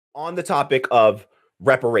on the topic of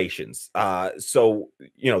reparations.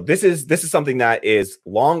 This is something that is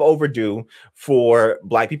long overdue for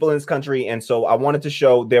Black people in this country, and so I wanted to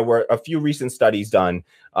show there were a few recent studies done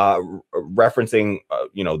referencing,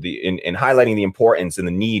 in highlighting the importance and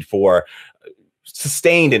the need for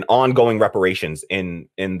sustained and ongoing reparations in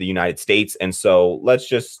the United States. And so let's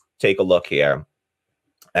just take a look here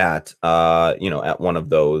at at one of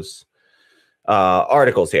those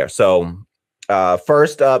articles here. So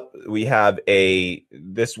first up, we have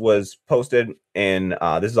this was posted in,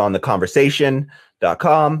 this is on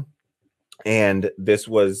theconversation.com. And there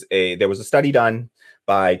was a study done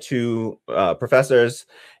by two professors.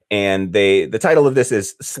 And the title of this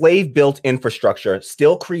is "Slave-Built Infrastructure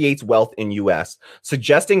Still Creates Wealth in U.S.,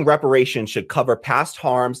 Suggesting Reparations Should Cover Past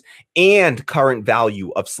Harms and Current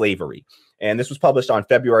Value of Slavery." And this was published on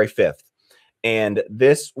February 5th. And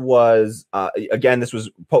this was, this was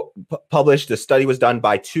published. The study was done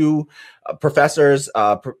by two professors,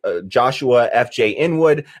 Joshua F.J.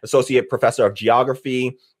 Inwood, Associate Professor of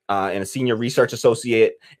Geography, and a Senior Research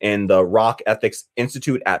Associate in the Rock Ethics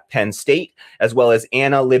Institute at Penn State, as well as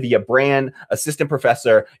Anna Livia Brand, Assistant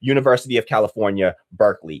Professor, University of California,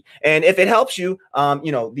 Berkeley. And if it helps you,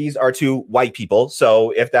 these are two white people.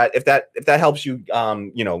 So if that helps you,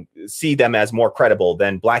 see them as more credible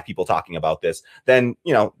than Black people talking about this, then,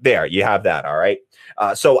 there you have that. All right.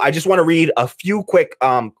 So I just want to read a few quick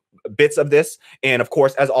bits of this. And of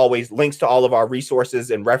course, as always, links to all of our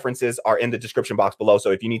resources and references are in the description box below.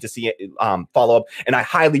 So if you need to see it, follow up. And I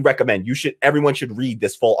highly recommend everyone should read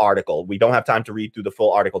this full article. We don't have time to read through the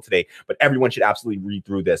full article today, but everyone should absolutely read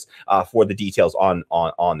through this for the details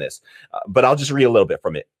on this. But I'll just read a little bit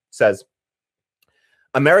from it. It says,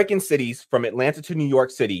 American cities from Atlanta to New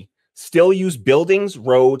York City still use buildings,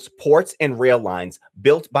 roads, ports, and rail lines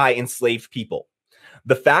built by enslaved people.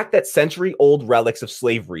 The fact that century-old relics of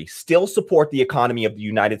slavery still support the economy of the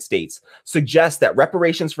United States suggests that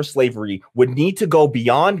reparations for slavery would need to go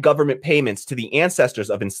beyond government payments to the ancestors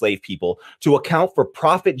of enslaved people to account for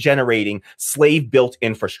profit-generating slave-built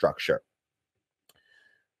infrastructure.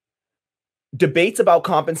 Debates about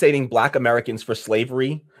compensating Black Americans for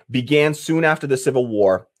slavery began soon after the Civil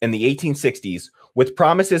War in the 1860s with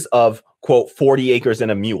promises of, quote, 40 acres and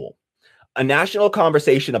a mule. A national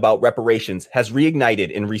conversation about reparations has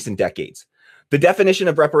reignited in recent decades. The definition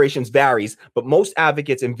of reparations varies, but most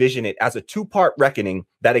advocates envision it as a two-part reckoning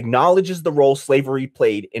that acknowledges the role slavery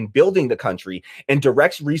played in building the country and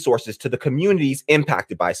directs resources to the communities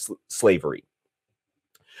impacted by slavery.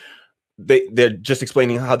 They're just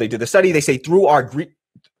explaining how they did the study. They say through our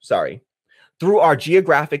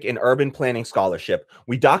geographic and urban planning scholarship,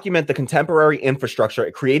 we document the contemporary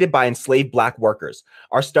infrastructure created by enslaved Black workers.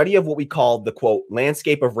 Our study of what we call the, quote,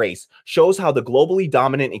 landscape of race shows how the globally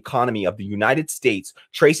dominant economy of the United States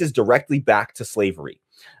traces directly back to slavery.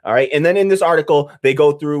 All right. And then in this article, they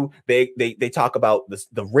go through, they talk about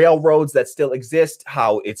the railroads that still exist,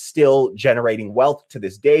 how it's still generating wealth to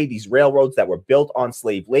this day, these railroads that were built on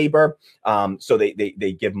slave labor. So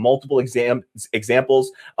they give multiple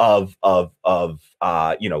examples of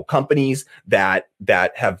companies that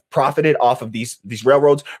have profited off of these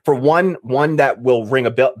railroads. For one that will ring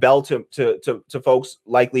a bell to folks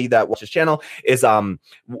likely that watch this channel is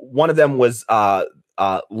one of them was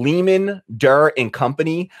Lehman, Durr and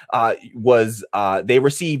Company they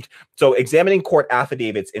received, so examining court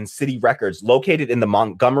affidavits and city records located in the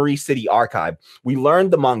Montgomery City Archive, we learned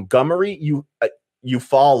the Montgomery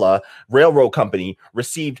Eufaula Railroad Company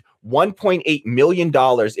received $1.8 million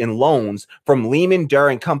in loans from Lehman, Durr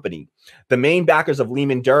and Company. The main backers of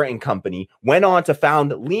Lehman, Durr and Company went on to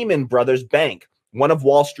found Lehman Brothers Bank, one of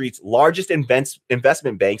Wall Street's largest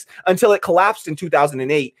investment banks, until it collapsed in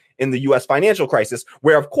 2008 in the U.S. financial crisis,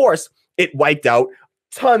 where, of course, it wiped out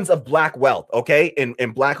tons of Black wealth, okay,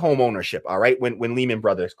 and Black home ownership, all right, when Lehman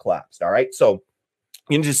Brothers collapsed, all right? So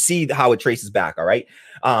you can just see how it traces back, all right?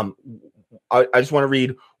 I just want to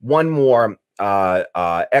read one more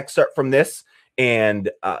excerpt from this,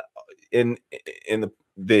 and in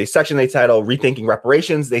the section they title Rethinking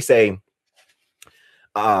Reparations, they say,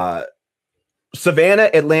 Savannah,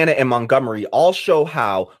 Atlanta, and Montgomery all show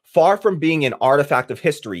how, far from being an artifact of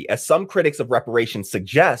history, as some critics of reparations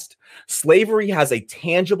suggest, slavery has a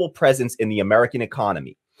tangible presence in the American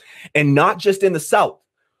economy. And not just in the South.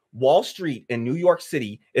 Wall Street in New York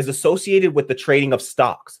City is associated with the trading of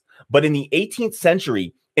stocks. But in the 18th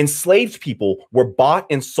century, enslaved people were bought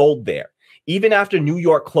and sold there. Even after New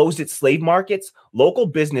York closed its slave markets, local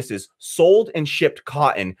businesses sold and shipped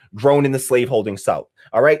cotton grown in the slaveholding South.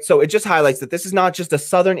 All right. So it just highlights that this is not just a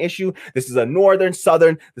Southern issue. This is a Northern,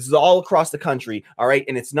 Southern. This is all across the country. All right.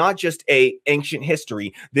 And it's not just a ancient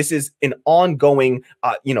history. This is an ongoing,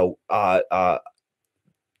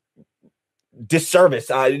 disservice.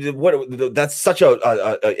 That's such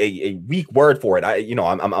a weak word for it.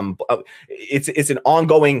 It's an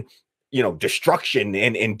ongoing, destruction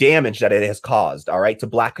and damage that it has caused, all right, to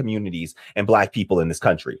Black communities and Black people in this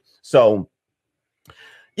country. So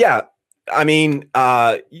yeah, I mean,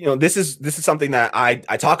 this is something that I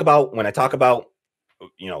talk about when I talk about,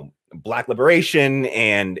 Black liberation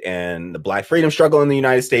and the Black freedom struggle in the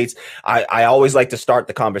United States. I always like to start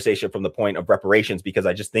the conversation from the point of reparations, because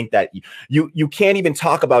I just think that you can't even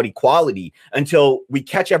talk about equality until we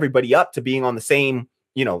catch everybody up to being on the same,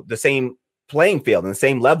 the same playing field and the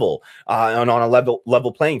same level, and on a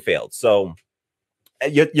level playing field. So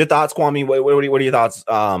your thoughts, Kwame? What are your thoughts?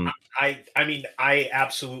 I mean, I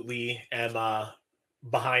absolutely am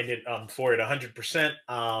behind it, for it 100%.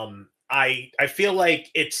 I feel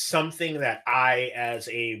like it's something that I, as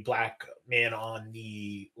a Black man on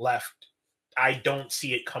the left, I don't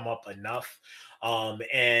see it come up enough.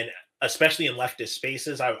 And especially in leftist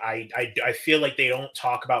spaces, I feel like they don't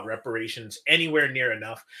talk about reparations anywhere near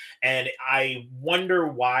enough. And I wonder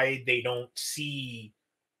why they don't see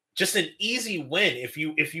just an easy win. If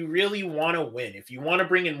you really want to win, if you want to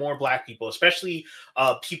bring in more Black people, especially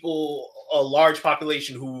people, a large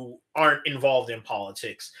population who aren't involved in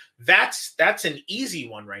politics, that's an easy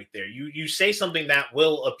one right there. You say something that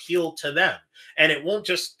will appeal to them, and it won't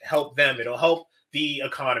just help them, it'll help the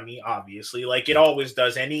economy, obviously, like it always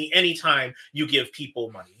does. Anytime you give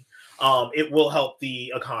people money, it will help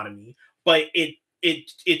the economy. But it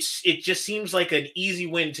just seems like an easy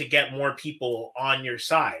win to get more people on your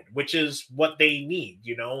side, which is what they need.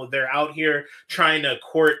 They're out here trying to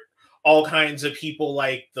court all kinds of people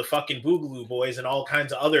like the fucking Boogaloo Boys and all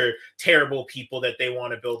kinds of other terrible people that they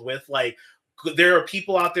want to build with. Like, there are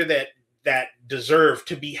people out there that deserve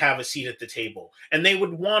to have a seat at the table, and they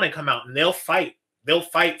would want to come out and they'll fight. They'll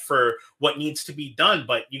fight for what needs to be done,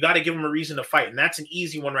 but you got to give them a reason to fight. And that's an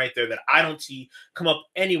easy one right there that I don't see come up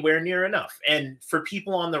anywhere near enough. And for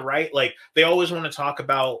people on the right, like, they always want to talk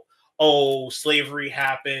about, oh, slavery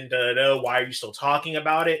happened, why are you still talking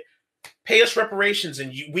about it? Pay us reparations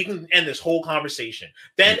and we can end this whole conversation.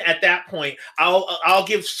 Then at that point, I'll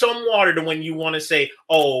give some water to when you want to say,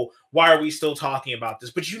 oh, why are we still talking about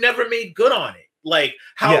this? But you never made good on it. Like,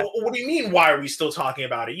 how? Yeah. What do you mean? Why are we still talking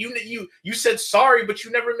about it? You said sorry, but you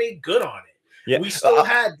never made good on it. Yeah. We still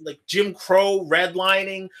had like Jim Crow,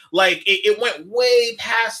 redlining. Like it went way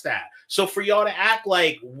past that. So for y'all to act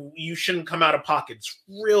like you shouldn't come out of pocket, it's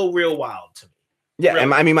real wild to me. Yeah, really.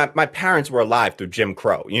 And I mean, my parents were alive through Jim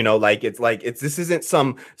Crow. This isn't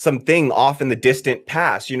some thing off in the distant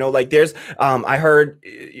past. There's I heard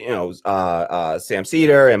Sam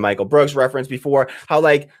Cedar and Michael Brooks reference before how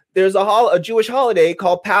there's a Jewish holiday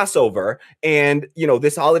called Passover, and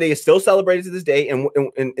this holiday is still celebrated to this day, and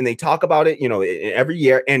they talk about it every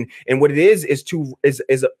year, and what it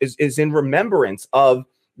is in remembrance of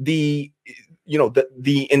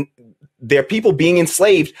their people being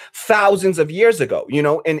enslaved thousands of years ago,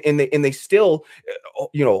 and they still,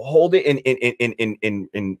 hold it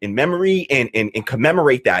in memory and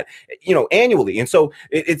commemorate that, annually. And so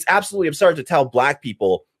it's absolutely absurd to tell Black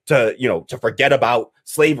people to forget about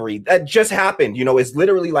slavery. That just happened, is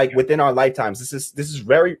literally within our lifetimes. This is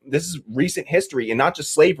recent history, and not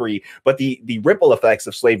just slavery, but the ripple effects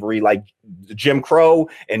of slavery, like Jim Crow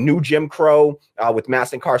and new Jim Crow, with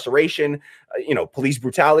mass incarceration, police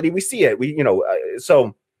brutality. We see it.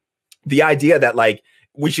 So the idea that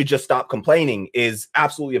we should just stop complaining is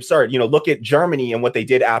absolutely absurd. Look at Germany and what they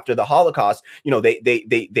did after the Holocaust.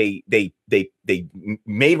 They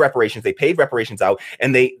made reparations, they paid reparations out,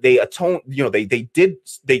 and they atoned,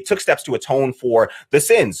 they took steps to atone for the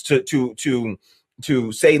sins, to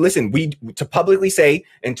say, listen, to publicly say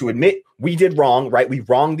and to admit we did wrong, right? We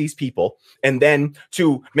wronged these people. And then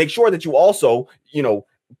to make sure that you also,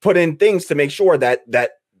 put in things to make sure that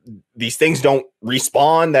these things don't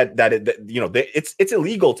respawn, it's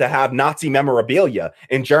illegal to have Nazi memorabilia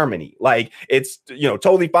in Germany. It's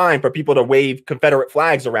totally fine for people to wave Confederate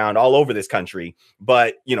flags around all over this country,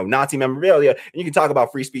 but Nazi memorabilia, and you can talk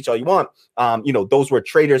about free speech all you want, those were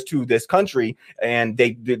traitors to this country, and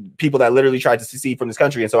they did people that literally tried to secede from this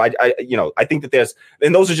country. And so I think that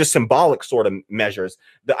and those are just symbolic sort of measures.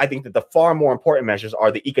 I think that the far more important measures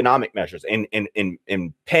are the economic measures, and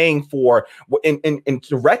paying for, and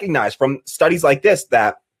to recognize from studies like this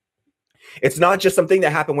that It's not just something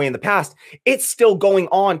that happened way in the past. It's still going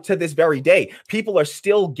on to this very day. People are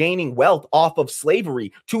still gaining wealth off of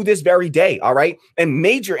slavery to this very day. All right. And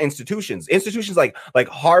major institutions like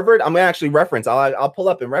Harvard, I'm going to actually reference, I'll pull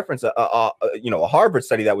up and reference a Harvard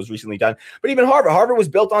study that was recently done. But even Harvard was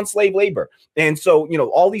built on slave labor. And so,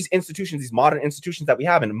 all these institutions, these modern institutions that we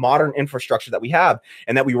have and modern infrastructure that we have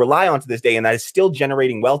and that we rely on to this day, and that is still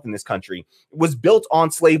generating wealth in this country, was built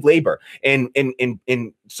on slave labor. And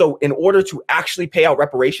so in order to actually pay out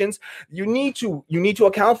reparations, you need to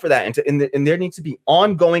account for that. And there needs to be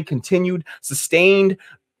ongoing, continued, sustained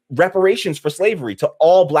reparations for slavery to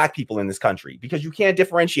all Black people in this country, because you can't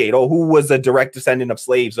differentiate, who was a direct descendant of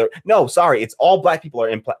slaves, or no, sorry, it's all Black people are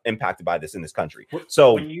impacted by this in this country.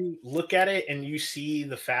 So when you look at it and you see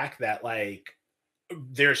the fact that like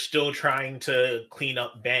they're still trying to clean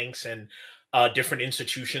up banks and different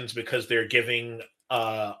institutions because they're giving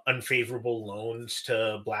unfavorable loans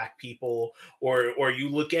to Black people, or you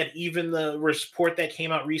look at even the report that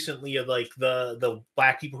came out recently of like the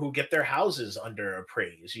Black people who get their houses under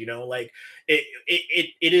appraised, like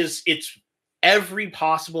it's every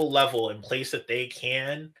possible level and place that they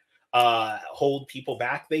can hold people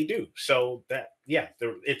back, they do. So that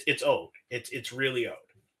it's owed. It's really owed.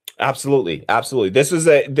 Absolutely. This is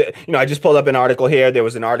I just pulled up an article here. There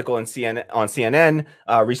was an article on CNN,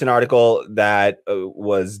 recent article that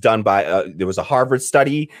was done by, there was a Harvard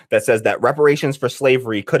study that says that reparations for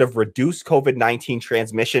slavery could have reduced COVID-19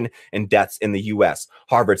 transmission and deaths in the US.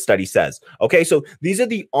 Harvard study says, okay, so these are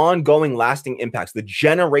the ongoing lasting impacts, the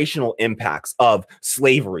generational impacts of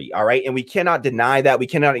slavery. All right. And we cannot deny that. We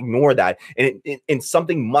cannot ignore that. And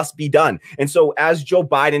something must be done. And so as Joe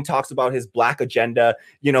Biden talks about his Black agenda,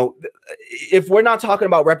 if we're not talking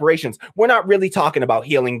about reparations, we're not really talking about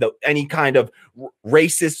healing any kind of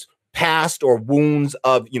racist past or wounds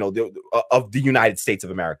of the United States of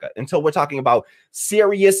America, until we're talking about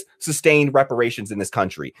serious sustained reparations in this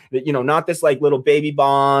country. Not this like little baby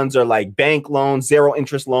bonds or like bank loans, zero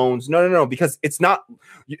interest loans. No, because it's not.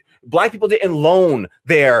 Black people didn't loan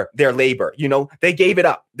their labor. They gave it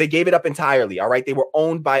up. They gave it up entirely. All right. They were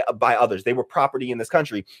owned by others. They were property in this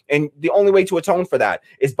country. And the only way to atone for that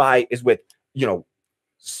is with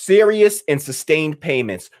serious and sustained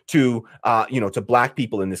payments to Black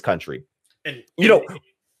people in this country. And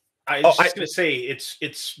I was just going to say,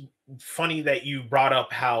 it's funny that you brought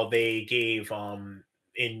up how they gave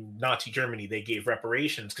in Nazi Germany, they gave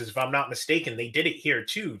reparations, because if I'm not mistaken, they did it here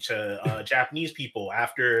too to Japanese people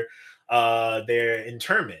after their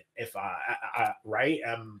internment. If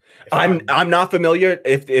I'm not familiar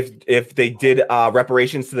if they did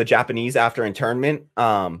reparations to the Japanese after internment.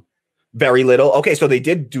 Very little. Okay, so they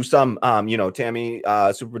did do some. Tammy,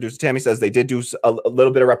 super producer Tammy says they did do a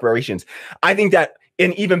little bit of reparations. I think that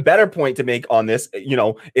an even better point to make on this,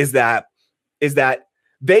 is that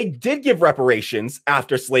they did give reparations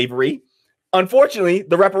after slavery. Unfortunately,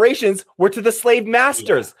 the reparations were to the slave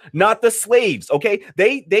masters, not the slaves. Okay,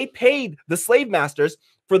 they paid the slave masters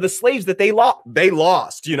for the slaves that they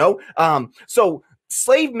lost. So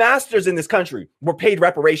slave masters in this country were paid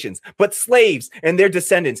reparations, but slaves and their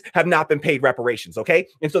descendants have not been paid reparations. Okay,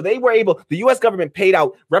 and so the U.S. government paid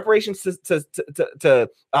out reparations to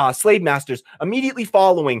slave masters immediately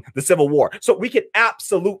following the Civil War. So we could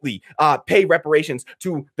absolutely pay reparations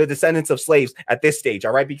to the descendants of slaves at this stage.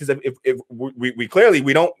 All right, because if we clearly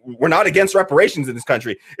we're not against reparations in this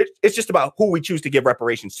country. It's just about who we choose to give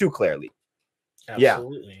reparations to. Clearly,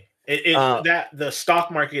 absolutely. Yeah. That the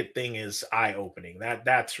stock market thing is eye-opening.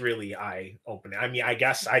 That's really eye-opening. I mean, I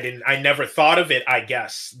guess I never thought of it. I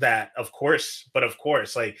guess that of course,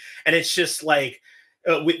 like, and it's just like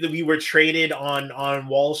we were traded on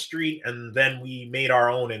Wall Street, and then we made our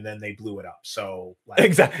own, and then they blew it up. So like,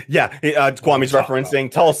 exactly, yeah. Kwame's referencing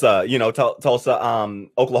Tulsa, Tulsa,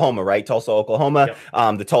 Oklahoma, right? Tulsa, Oklahoma.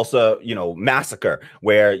 Yep. The Tulsa, massacre,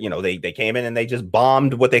 where they came in and they just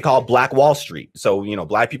bombed what they call Black Wall Street. So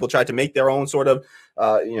Black people tried to make their own sort of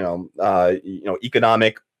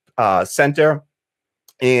economic center,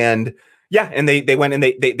 and yeah, and they went and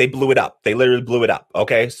they blew it up. They literally blew it up.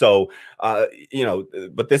 Okay, so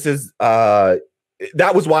but this is that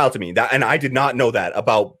was wild to me. And I did not know that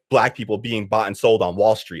about Black people being bought and sold on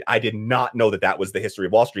Wall Street. I did not know that was the history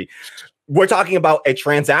of Wall Street. We're talking about a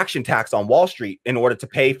transaction tax on Wall Street in order to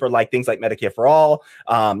pay for like things like Medicare for all,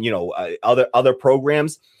 other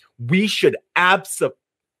programs. We should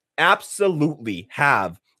absolutely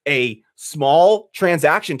have a small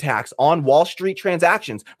transaction tax on Wall Street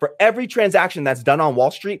transactions. For every transaction that's done on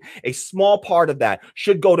Wall Street, a small part of that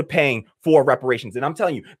should go to paying for reparations. And I'm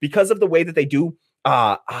telling you, because of the way that they do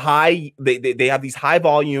high they have these high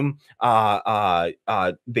volume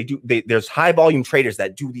there's high volume traders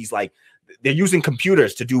that do these, like, they're using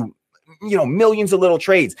computers to do, you know, millions of little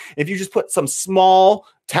trades. If you just put some small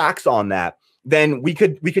tax on that, then we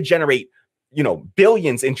could generate, you know,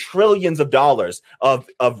 billions and trillions of dollars of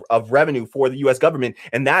revenue for the US government,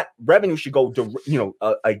 and that revenue should go to, you know,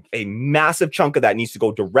 a massive chunk of that needs to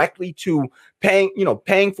go directly to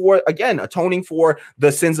paying for, again, atoning for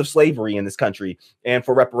the sins of slavery in this country and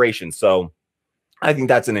for reparations. So I think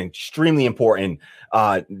that's an extremely important,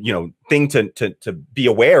 you know, thing to be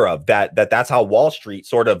aware of, that's how Wall Street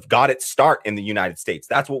sort of got its start in the United States.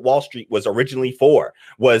 That's what Wall Street was originally for,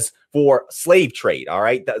 was for slave trade. All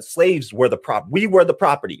right. The slaves were the we were the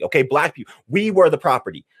property. Okay. Black people, we were the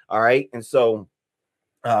property. All right. And so,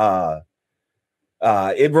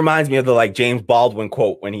 it reminds me of the, like, James Baldwin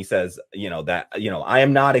quote when he says, you know, that, you know, I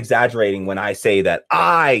am not exaggerating when I say that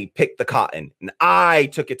I picked the cotton and I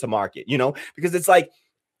took it to market, you know, because it's like,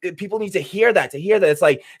 people need to hear that, it's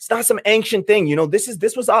like, it's not some ancient thing, you know, this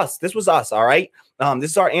was us. All right.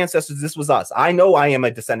 This is our ancestors. This was us. I know I am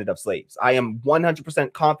a descendant of slaves. I am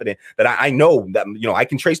 100% confident that I know that, you know, I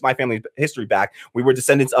can trace my family history back. We were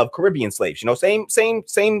descendants of Caribbean slaves, you know, same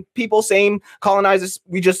people, same colonizers.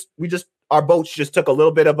 We just our boats just took a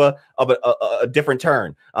little bit of a different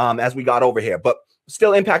turn as we got over here, but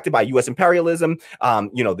still impacted by U.S. imperialism,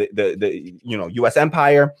 you know, the you know, U.S.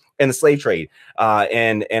 empire and the slave trade,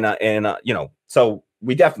 and you know, so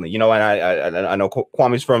we definitely, you know, and I know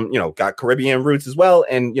Kwame's from, you know, got Caribbean roots as well,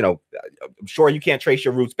 and, you know, I'm sure you can't trace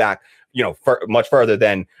your roots back, you know, much further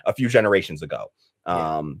than a few generations ago.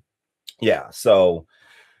 Yeah, so.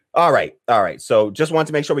 All right. So just wanted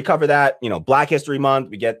to make sure we cover that. You know, Black History Month,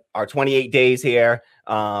 we get our 28 days here.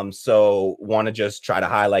 So want to just try to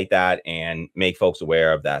highlight that and make folks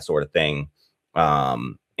aware of that sort of thing.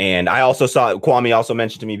 And I also saw, Kwame also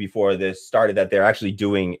mentioned to me before this started, that they're actually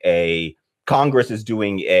doing Congress is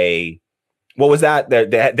doing what was that?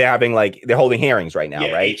 They're having, like, they're holding hearings right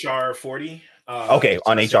now, right? HR 40. Okay,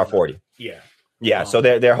 on HR 40. Yeah. So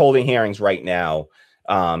they're holding hearings right now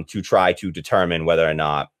to try to determine whether or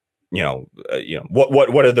not, you know,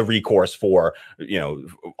 what are the recourse for, you know,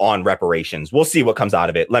 on reparations. We'll see what comes out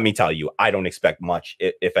of it. Let me tell you, I don't expect much,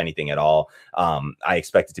 if anything at all. I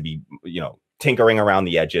expect it to be, you know, tinkering around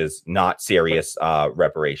the edges, not serious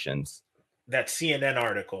reparations. That CNN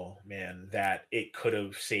article, man, that it could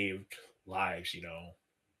have saved lives, you know,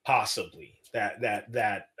 possibly.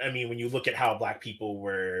 That I mean, when you look at how Black people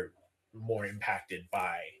were more impacted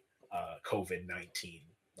by COVID-19,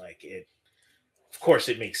 like, it, of course,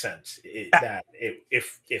 it makes sense that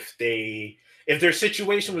if their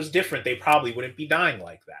situation was different, they probably wouldn't be dying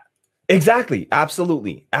like that. Exactly.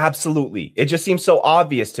 Absolutely. It just seems so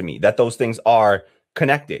obvious to me that those things are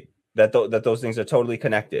connected, that those things are totally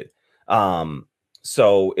connected.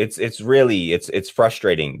 So it's really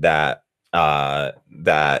frustrating that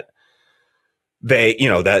they, you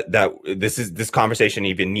know, that this conversation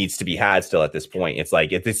even needs to be had still at this point. It's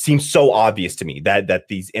like, it seems so obvious to me that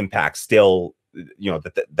these impacts still, you know,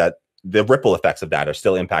 that the ripple effects of that are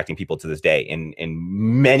still impacting people to this day in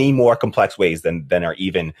many more complex ways than are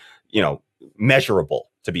even, you know, measurable,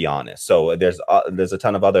 to be honest. So there's a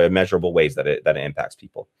ton of other measurable ways that it impacts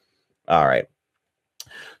people. All right.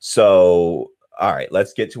 So, all right,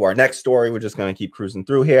 let's get to our next story. We're just going to keep cruising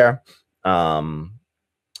through here. Yeah,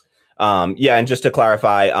 and just to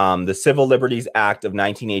clarify, the Civil Liberties Act of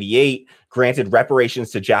 1988 granted reparations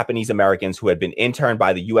to Japanese Americans who had been interned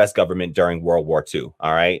by the U.S. government during World War II.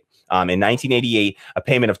 All right. In 1988, a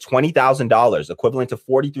payment of $20,000, equivalent to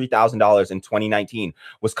 $43,000 in 2019,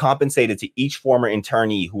 was compensated to each former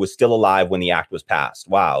internee who was still alive when the act was passed.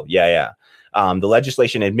 Wow. Yeah. The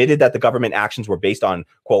legislation admitted that the government actions were based on,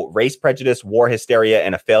 quote, race prejudice, war hysteria,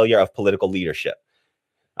 and a failure of political leadership.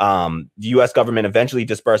 The U.S. government eventually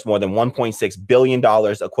dispersed more than $1.6 billion,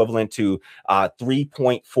 equivalent to about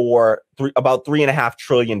 $3.5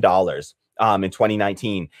 trillion in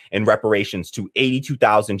 2019 in reparations to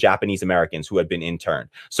 82,000 Japanese Americans who had been interned.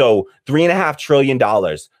 So $3.5 trillion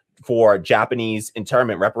for Japanese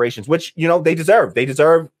internment reparations, which, you know, they deserve. They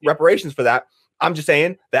deserve reparations for that. I'm just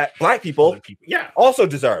saying that Black people also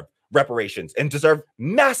deserve reparations and deserve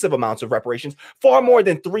massive amounts of reparations, far more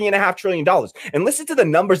than $3.5 trillion. And listen to the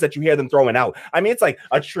numbers that you hear them throwing out. I mean, it's like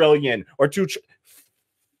 $1 trillion or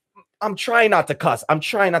I'm trying not to cuss,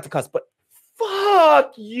 but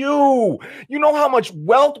fuck you. You know how much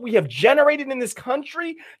wealth we have generated in this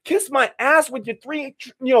country? Kiss my ass with your few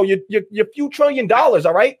 $1 trillion.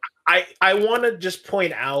 All right. I want to just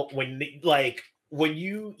point out when, like, when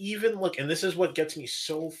you even look, and this is what gets me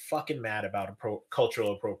so fucking mad about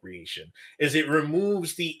cultural appropriation, is it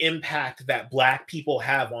removes the impact that black people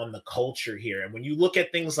have on the culture here. And when you look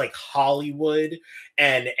at things like Hollywood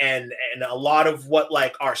and a lot of what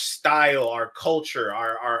like our style, our culture,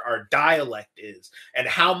 our dialect is, and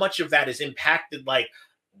how much of that is impacted, like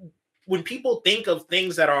when people think of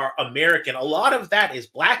things that are American, a lot of that is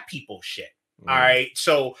black people shit. All right.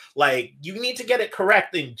 So, like, you need to get it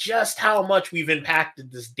correct in just how much we've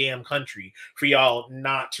impacted this damn country for y'all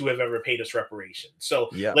not to have ever paid us reparations. So,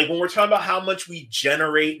 Yeah. like, when we're talking about how much we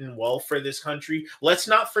generate in wealth for this country, let's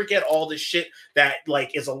not forget all the shit that,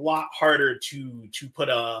 like, is a lot harder to put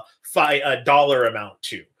a dollar amount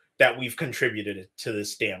to that we've contributed to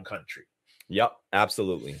this damn country. Yep.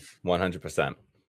 Absolutely. 100%.